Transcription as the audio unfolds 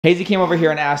Hazy came over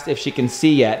here and asked if she can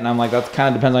see yet, and I'm like, that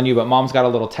kind of depends on you, but mom's got a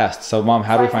little test. So mom,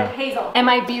 how do we find it? Hazel, am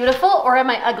I beautiful or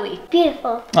am I ugly?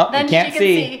 Beautiful. Oh, then you can't she can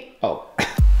see. Oh.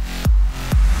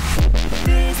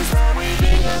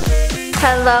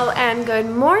 Hello and good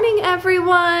morning,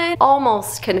 everyone.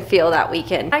 Almost can feel that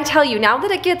weekend. I tell you, now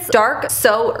that it gets dark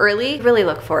so early, really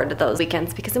look forward to those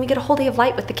weekends because then we get a whole day of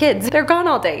light with the kids. They're gone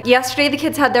all day. Yesterday, the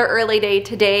kids had their early day.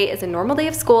 Today is a normal day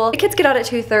of school. The kids get out at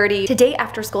 2:30. Today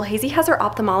after school, Hazy has her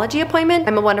ophthalmology appointment.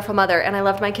 I'm a wonderful mother and I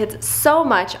loved my kids so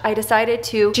much, I decided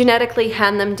to genetically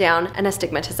hand them down an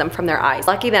astigmatism from their eyes.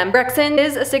 Lucky them.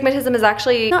 Brexon's astigmatism is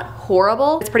actually not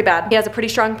horrible. It's pretty bad. He has a pretty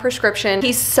strong prescription.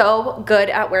 He's so good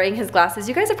at wearing his glasses.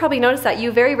 You guys have probably noticed that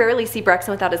you very rarely see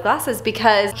Brexon without his glasses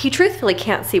because he truthfully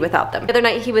can't see without them. The other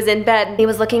night he was in bed, he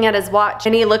was looking at his watch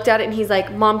and he looked at it and he's like,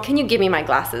 Mom, can you give me my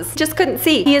glasses? Just couldn't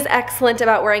see. He is excellent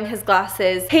about wearing his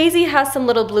glasses. Hazy has some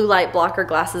little blue light blocker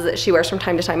glasses that she wears from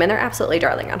time to time and they're absolutely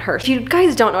darling on her. If you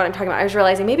guys don't know what I'm talking about, I was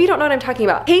realizing maybe you don't know what I'm talking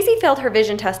about. Hazy failed her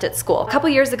vision test at school. A couple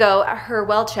years ago at her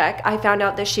well check, I found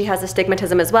out that she has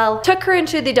astigmatism as well. Took her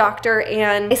into the doctor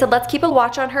and I said, let's keep a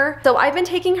watch on her. So I've been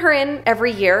taking her in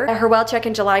every year. At her well check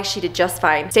in July, she did just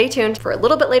fine. Stay tuned for a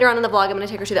little bit later on in the vlog. I'm gonna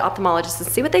take her to the ophthalmologist and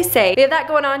see what they say. We have that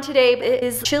going on today. It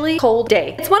is a chilly, cold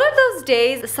day. It's one of those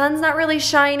days, the sun's not really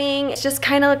shining. It's just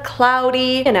kind of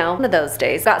cloudy, you know, one of those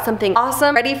days. Got something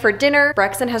awesome ready for dinner.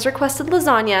 Brexon has requested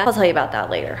lasagna. I'll tell you about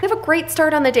that later. We have a great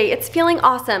start on the day. It's feeling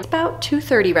awesome. It's about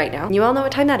 2:30 right now. You all know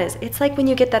what time that is. It's like when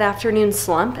you get that afternoon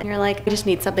slump and you're like, I just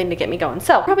need something to get me going.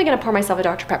 So, probably gonna pour myself a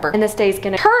Dr. Pepper and this day's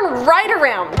gonna turn right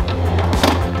around.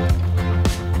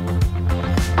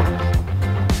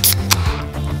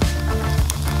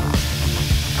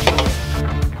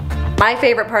 My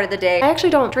favorite part of the day, I actually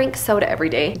don't drink soda every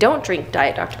day. Don't drink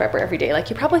Diet Dr. Pepper every day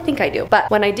like you probably think I do. But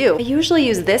when I do, I usually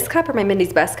use this cup or my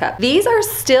Mindy's Best cup. These are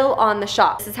still on the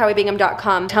shop. This is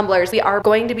TIHWB.com tumblers. We are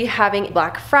going to be having a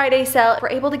Black Friday sale. If we're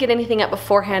able to get anything up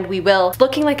beforehand, we will. It's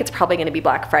looking like it's probably gonna be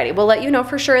Black Friday. We'll let you know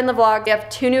for sure in the vlog. We have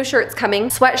 2 new shirts coming,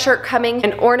 sweatshirt coming,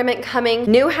 an ornament coming,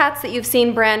 new hats that you've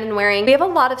seen Brandon wearing. We have a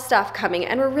lot of stuff coming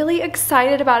and we're really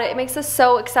excited about it. It makes us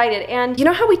so excited. And you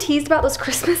know how we teased about those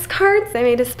Christmas cards? I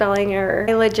made a spelling error.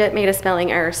 I legit made a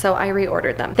spelling error, so I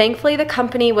reordered them. Thankfully, the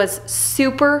company was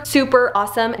super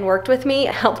awesome and worked with me,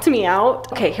 helped me out.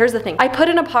 Okay, here's the thing. I put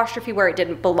an apostrophe where it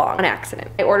didn't belong on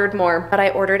accident. I ordered more, but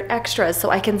I ordered extras so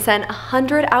I can send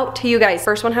 100 out to you guys.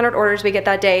 First 100 orders we get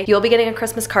that day, you'll be getting a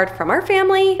Christmas card from our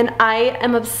family, and I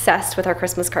am obsessed with our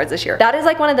Christmas cards this year. That is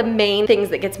like one of the main things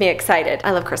that gets me excited.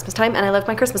 I love Christmas time and I love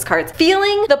my Christmas cards.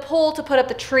 Feeling the pull to put up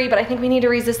the tree, but I think we need to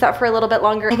resist that for a little bit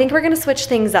longer. I think we're gonna switch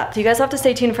things up, so you guys have to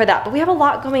stay tuned for that. But we have a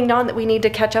lot going on that we need to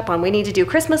catch up on. We need to do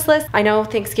Christmas lists. I know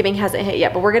Thanksgiving hasn't hit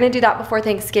yet, but we're gonna do that before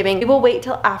Thanksgiving. We will wait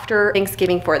till after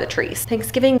Thanksgiving for the trees.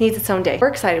 Thanksgiving needs its own day. We're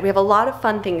excited. We have a lot of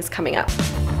fun things coming up.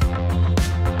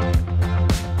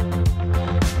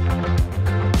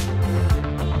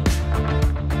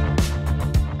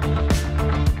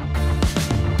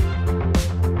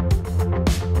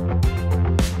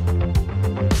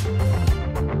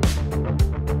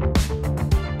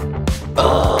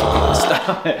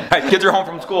 Alright, kids are home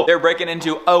from school. They're breaking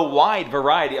into a wide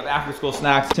variety of after-school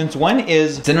snacks. Since when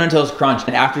is Cinnamon Toast Crunch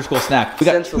an after-school snack? We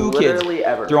got 2 kids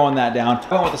throwing that down.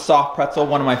 I went with the soft pretzel,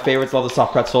 one of my favorites. Love the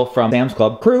soft pretzel from Sam's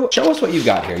Club. Crew, show us what you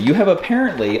got here. You have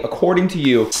apparently, according to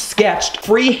you, sketched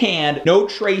freehand, no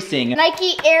tracing.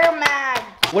 Nike Air Mag.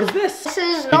 What is this? This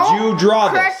is Did you draw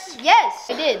this? Yes,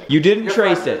 I did. You didn't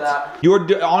trace it.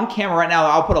 You're on camera right now.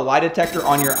 I'll put a lie detector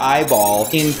on your eyeball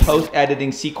in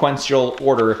post-editing sequential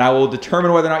order. And I will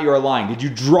determine whether or not you are lying. Did you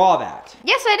draw that?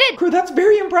 Yes, I did. Crew, that's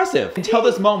very impressive. Until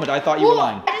this moment, I thought you were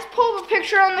lying. I just pulled a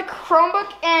picture on the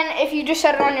Chromebook, and if you just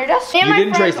set it on your desk. You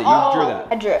didn't trace it. You drew that.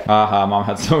 I drew it. Mom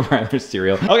had some rather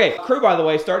cereal. Okay, Crew, by the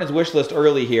way, starting his wish list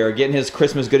early here, getting his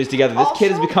Christmas goodies together. This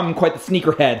kid is becoming quite the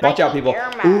sneakerhead. Watch out, people.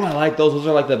 Ooh, I like those. Those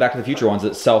are like the Back to the Future ones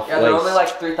that self-lace. Yeah, they're only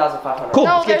like 3,500. Cool,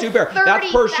 let's get 2 pair.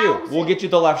 That's per shoe. We'll get you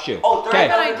the left shoe. Oh, Good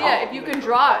idea. If you can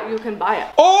draw it, you can buy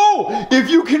it. Oh, if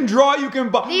you can draw, you can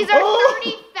buy. These are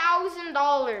 $30,000.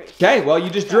 Okay, well, you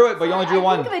just drew it, but you only drew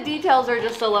one. I think the details are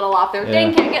just a little off there.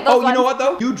 Dang, can't get those Oh, you know ones.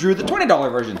 what though? You drew the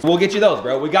 $20 versions. We'll get you those,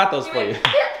 bro. We got those for you.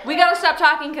 We gotta stop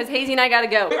talking because Hazy and I gotta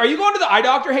go. Wait, are you going to the eye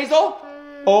doctor, Hazel?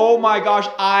 Oh my gosh,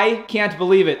 I can't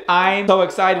believe it. I'm so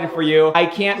excited for you. I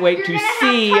can't wait to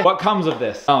see what comes of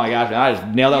this. Oh my gosh, I just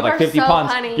nailed out like 50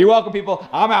 puns. Funny. You're welcome, people.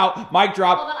 I'm out. Mic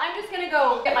drop. Hold on, I'm just just gonna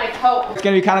go get my coat. It's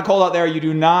gonna be kind of cold out there. You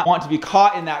do not want to be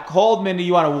caught in that cold, Mindy.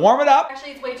 You want to warm it up.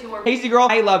 Actually, it's way too warm. Hazy girl,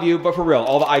 I love you, but for real,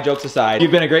 all the eye jokes aside,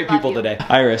 you've been a great pupil today.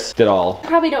 Iris did all. You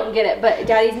probably don't get it, but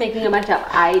Daddy's making a bunch of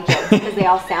eye jokes because they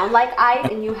all sound like eyes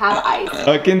and you have eyes.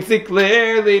 I can see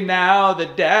clearly now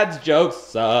that Dad's jokes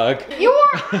suck. You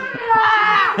are.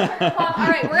 All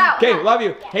right, we're out. Okay, love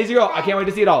you. Hazy girl, I can't wait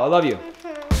to see it all. I love you.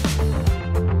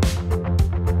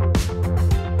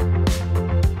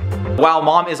 While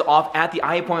Mom is off at the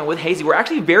eye appointment with Hazy, we're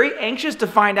actually very anxious to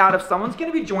find out if someone's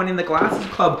gonna be joining the Glasses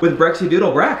Club with Brexy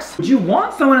Doodle. Brex, would you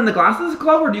want someone in the Glasses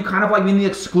Club, or do you kind of like being the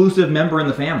exclusive member in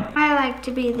the family? I like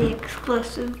to be the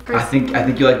exclusive person. I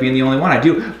think you like being the only one. I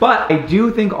do. But I do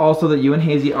think also that you and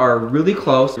Hazy are really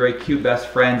close, very cute best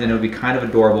friends, and it would be kind of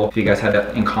adorable if you guys had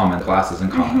that in common, glasses in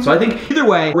common. So I think either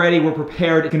way, we're ready, we're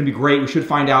prepared, it's gonna be great. We should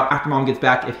find out after Mom gets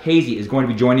back if Hazy is going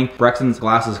to be joining Brexton's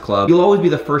Glasses Club. You'll always be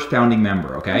the first founding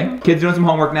member, okay? Kids doing some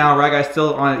homework now. Right guy's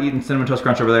still on eating Cinnamon Toast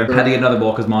Crunch over there. Had to get another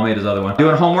bowl because Mom ate his other one.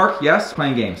 Doing homework? Yes?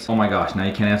 Playing games. Oh my gosh, now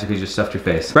you can't answer because you just stuffed your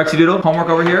face. Brexy Doodle, homework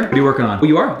over here. What are you working on? Oh,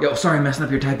 you are? Yo, sorry, I'm messing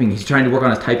up your typing. He's trying to work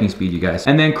on his typing speed, you guys.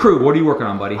 And then Crew, what are you working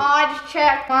on, buddy? I just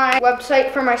checked my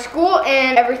website for my school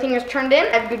and everything is turned in.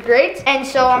 I have good grades, and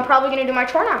so I'm probably gonna do my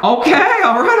chore now. Okay,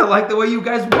 all right. I like the way you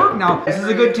guys work now. This is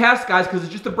a good test, guys, because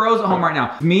it's just the bros at home right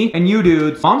now. Me and you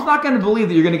dudes. Mom's not gonna believe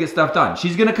that you're gonna get stuff done.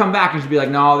 She's gonna come back and she'll be like,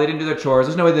 no, they didn't do their chores.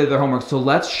 There's no way they did their homework. So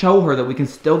let's show her that we can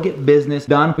still get business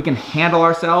done. We can handle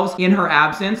ourselves in her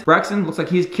absence. Brexton looks like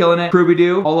he's killing it.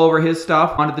 Krooby-Doo all over his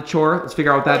stuff. Onto the chore. Let's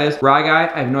figure out what that is. Rye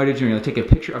guy, I have no idea what you're gonna take a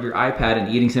picture of your iPad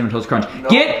and eating Cinnamon Toast Crunch. No.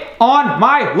 Get on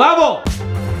my level!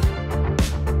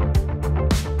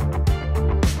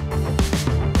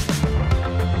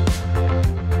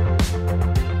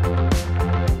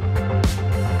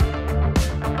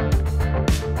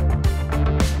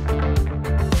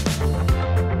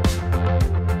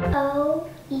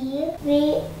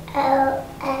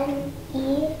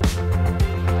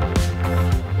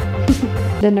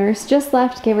 The nurse just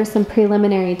left, gave her some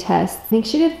preliminary tests. I think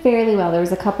she did fairly well. There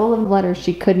was a couple of letters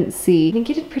she couldn't see. I think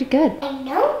you did pretty good. I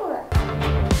know.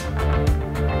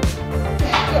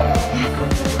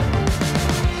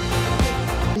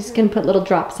 Just gonna put little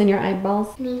drops in your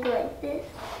eyeballs. Me like this.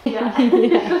 Yeah.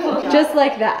 Just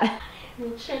like that.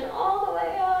 Chin all the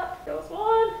way up. Goes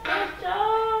one. Good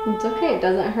job. It's okay. It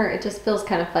doesn't hurt. It just feels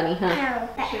kind of funny, huh? No,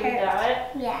 that Should we do hurts.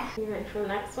 it? Yeah. You ready for the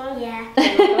next one? Yeah.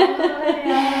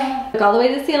 Look all the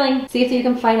way to the ceiling. See if you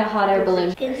can find a hot air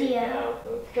balloon. Good deal.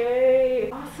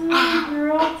 Okay. Awesome.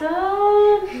 You're all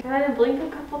done. Go ahead and blink a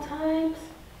couple times.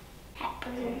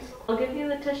 Okay. I'll give you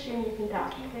the tissue and you can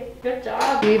talk. Okay. Good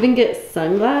job. You even get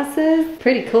sunglasses.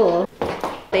 Pretty cool.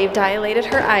 They've dilated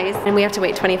her eyes and we have to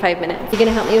wait 25 minutes. You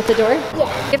gonna help me with the door? Yeah.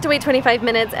 We have to wait 25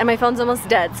 minutes and my phone's almost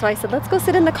dead. So I said, let's go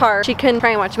sit in the car. She can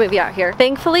try and watch a movie out here.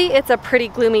 Thankfully, it's a pretty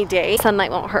gloomy day.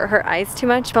 Sunlight won't hurt her eyes too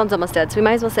much. Phone's almost dead. So we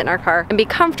might as well sit in our car and be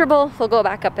comfortable. We'll go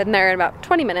back up in there in about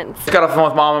 20 minutes. Just got off the phone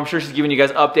with Mom. I'm sure she's giving you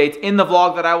guys updates in the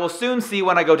vlog that I will soon see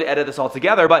when I go to edit this all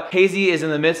together. But Hazy is in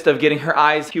the midst of getting her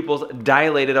eyes pupils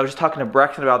dilated. I was just talking to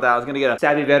Brexton about that. I was gonna get a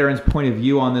savvy veteran's point of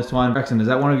view on this one. Brexton, is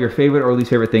that one of your favorite or least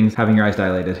favorite things, having your eyes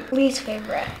dilated? Least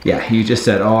favorite. Yeah, you just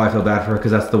said, oh, I feel bad for her because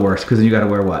that's the worst. Because then you gotta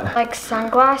wear what? Like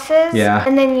sunglasses. Yeah.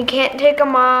 And then you can't take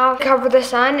them off, cover the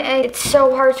sun, and it's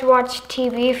so hard to watch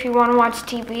TV if you want to watch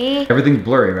TV. Everything's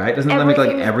blurry, right? Doesn't that make like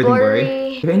everything blurry?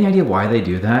 blurry? Do you have any idea why they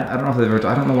do that? I don't know if they've ever,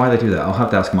 I don't know why they do that. I'll have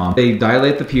to ask Mom. They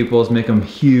dilate the pupils, make them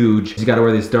huge. She's gotta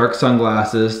wear these dark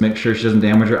sunglasses, make sure she doesn't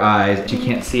damage her eyes. She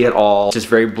can't see at all. It's just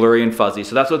very blurry and fuzzy.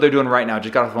 So that's what they're doing right now.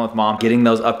 Just got off the phone with Mom, getting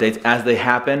those updates as they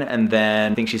happen, and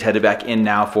then I think she's headed back in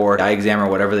now for the eye exam or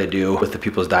whatever they do with the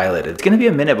pupils dilated. It's gonna be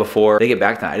a minute before they get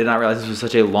back tonight. I did not realize this was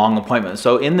such a long appointment.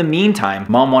 So in the meantime,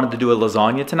 Mom wanted to do a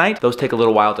lasagna tonight. Those take a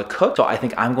little while to cook. So I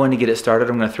think I'm going to get it started.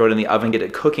 I'm gonna throw it in the oven, get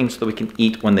it cooking so that we can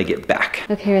eat when they get back.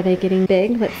 Okay, are they getting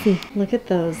big? Let's see. Look at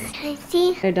those. Can I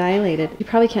see? They're dilated. You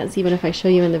probably can't see even if I show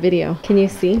you in the video. Can you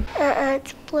see?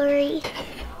 It's blurry.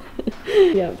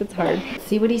 Yeah, it's hard.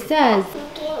 See what he says.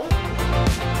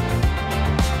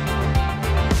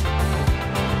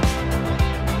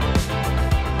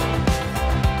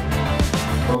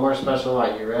 One more special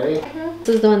light, you ready?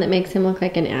 This is the one that makes him look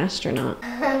like an astronaut.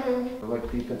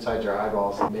 Look deep inside your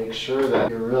eyeballs. Make sure that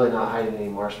you're really not hiding any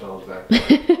marshmallows back there.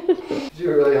 If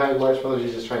you're really hiding marshmallows,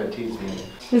 you're just trying to tease me.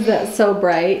 Is that so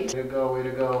bright? Way to go, way to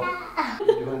go.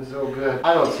 You're doing so good.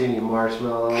 I don't see any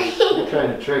marshmallows. You're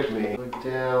trying to trick me. Look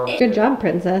down. Good job,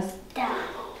 princess.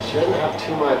 She doesn't have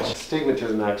too much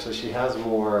astigmatism actually. She has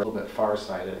more, a little bit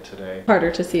farsighted today. Harder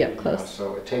to see up close.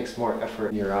 So it takes more effort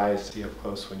in your eyes to see up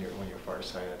close when you're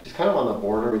farsighted. She's kind of on the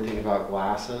border. We think about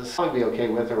glasses. I'd be okay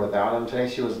with or without them today.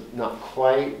 She was not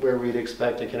quite where we'd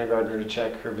expect a kindergartner to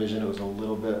check her vision. It was a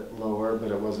little bit lower,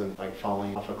 but it wasn't like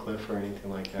falling off a cliff or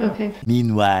anything like that. Okay.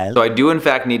 Meanwhile, so I do in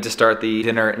fact need to start the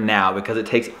dinner now because it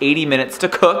takes 80 minutes to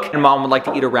cook, and Mom would like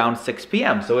to eat around 6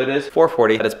 p.m. So it is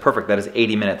 4:40. That is perfect. That is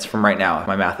 80 minutes from right now, if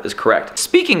my math is correct.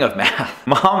 Speaking of math,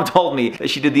 Mom told me that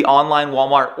she did the online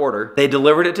Walmart order. They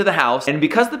delivered it to the house, and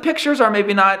because the pictures are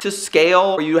maybe not to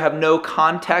scale or you have no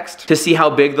context to see how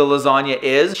big the lasagna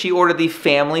is, she ordered the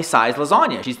family size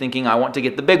lasagna. She's thinking, I want to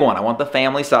get the big one. I want the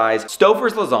family size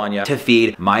Stouffer's lasagna to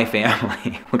feed my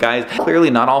family. Guys,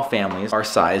 clearly not all families are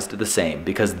sized the same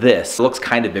because this looks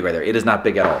kind of big right there. It is not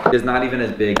big at all. It is not even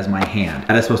as big as my hand.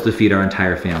 That is supposed to feed our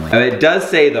entire family. It does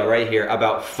say though right here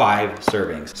about 5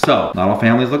 servings. So not all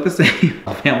families look the same.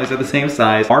 All families are the same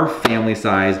size. Our family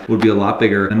size would be a lot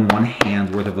bigger than one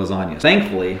hand's worth of lasagna.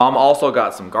 Thankfully, Mom also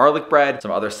got some garlic bread,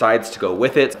 some other sides to go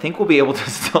with it. I think we'll be able to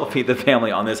still feed the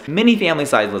family on this mini family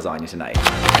size lasagna tonight.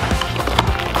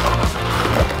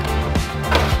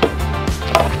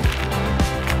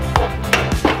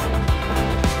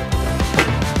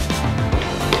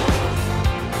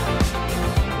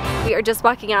 We are just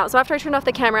walking out. So after I turned off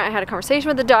the camera, I had a conversation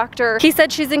with the doctor. He said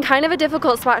she's in kind of a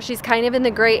difficult spot. She's kind of in the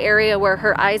gray area where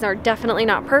her eyes are definitely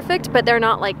not perfect, but they're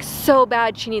not like so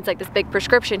bad she needs like this big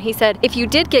prescription. He said if you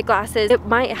did get glasses, it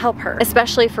might help her,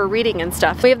 especially for reading and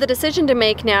stuff. We have the decision to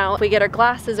make now if we get her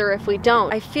glasses or if we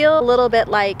don't. I feel a little bit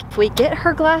like if we get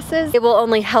her glasses, it will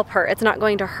only help her. It's not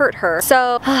going to hurt her.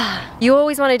 So you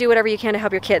always want to do whatever you can to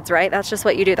help your kids, right? That's just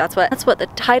what you do. That's what the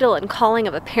title and calling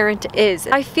of a parent is.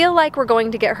 I feel like we're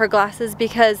going to get her glasses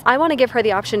because I want to give her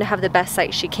the option to have the best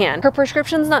sight she can. Her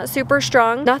prescription's not super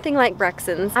strong, nothing like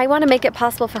Brexon's. I want to make it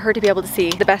possible for her to be able to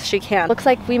see the best she can. Looks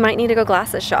like we might need to go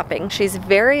glasses shopping. She's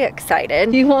very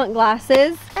excited. You want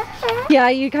glasses? Yeah,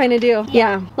 you kind of do.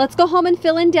 Yeah. Let's go home and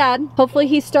fill in Dad. Hopefully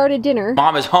he started dinner.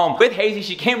 Mom is home with Hazy.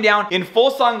 She came down in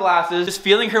full sunglasses, just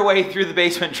feeling her way through the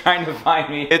basement trying to find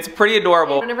me. It's pretty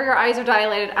adorable. Whenever your eyes are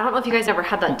dilated, I don't know if you guys ever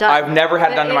had that done. I've never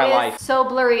had it done in my life. So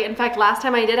blurry. In fact, last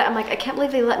time I did it, I'm like, I can't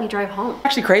believe they let me drive home.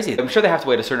 Actually crazy. I'm sure they have to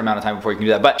wait a certain amount of time before you can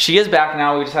do that. But she is back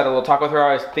now. We just had a little talk with her.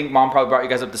 I think Mom probably brought you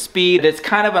guys up to speed. It's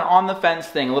kind of an on the fence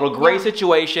thing, a little gray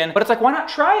situation. But it's like, why not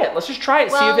try it? Let's just try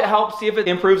it. See if it helps, see if it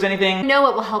improves anything. I know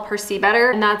it will help her see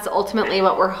better, and that's ultimately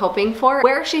what we're hoping for.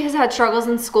 Where she has had struggles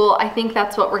in school, I think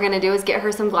that's what we're gonna do is get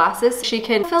her some glasses. She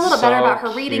can feel a little better about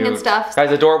her reading and stuff.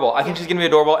 Guys, adorable. I think she's gonna be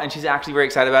adorable, and she's actually very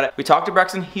excited about it. We talked to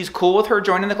Brexon. He's cool with her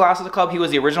joining the Glasses Club. He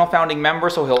was the original founding member,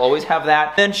 so he'll always have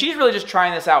that. Then she's really just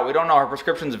trying this out. We don't know. Her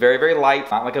prescription's very, very light.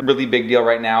 It's not like a really big deal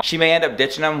right now. She may end up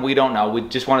ditching them. We don't know. We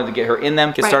just wanted to get her in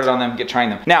them, get started on them, get trying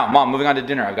them. Now, Mom, moving on to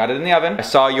dinner. I've got it in the oven. I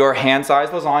saw your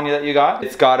hand-sized lasagna that you got.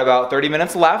 It's got about 30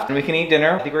 minutes left, and we can eat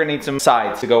dinner. I think we're gonna need some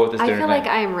sides to go with this dinner tonight. I feel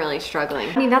like I am really struggling.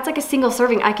 I mean, that's like a single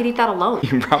serving. I could eat that alone.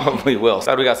 You probably will.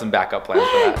 So we got some backup plans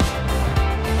for that.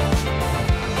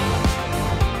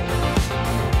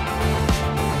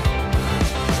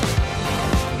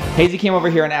 Hazy came over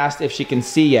here and asked if she can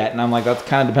see yet, and I'm like, that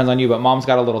kind of depends on you, but Mom's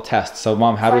got a little test. So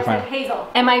Mom, how do we find? Hazel,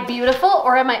 am I beautiful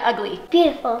or am I ugly?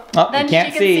 Beautiful. Oh, then you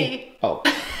can't she can see. Oh.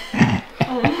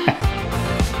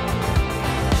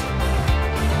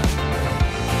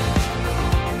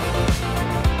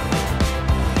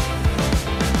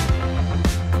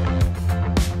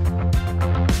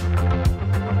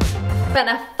 Been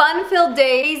a fun-filled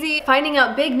day. Hazy finding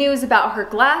out big news about her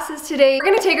glasses today. We're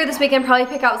gonna take her this weekend, probably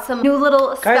pick out some new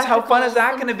little Guys, how fun is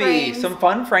that gonna be? Some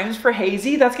fun frames for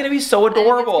Hazy? That's gonna be so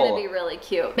adorable. It's gonna be really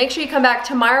cute. Make sure you come back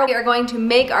tomorrow. We are going to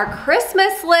make our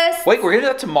Christmas list. Wait, we're gonna do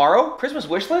that tomorrow? Christmas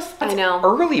wish list? That's I know.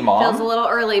 Early, Mom. Feels a little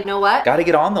early. You know what? Gotta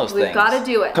get on those things. We've gotta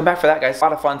do it. Come back for that, guys. A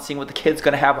lot of fun seeing what the kids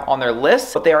gonna have on their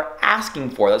list, what they are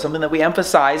asking for. That's something that we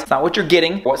emphasize. It's not what you're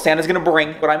getting, what Santa's gonna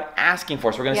bring, what I'm asking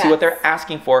for. So we're gonna see what they're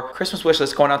asking for. Christmas wish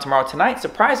list going on tomorrow. Tonight,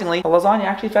 surprisingly, the lasagna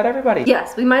actually fed everybody.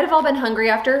 Yes, we might have all been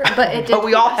hungry after, but it did. But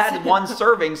we all had one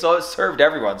serving, so it served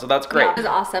everyone, so that's great. Yeah, it was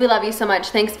awesome. We love you so much.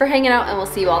 Thanks for hanging out, and we'll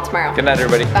see you all tomorrow. Good night,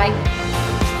 everybody. Bye.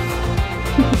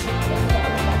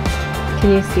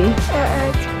 Can you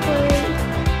see?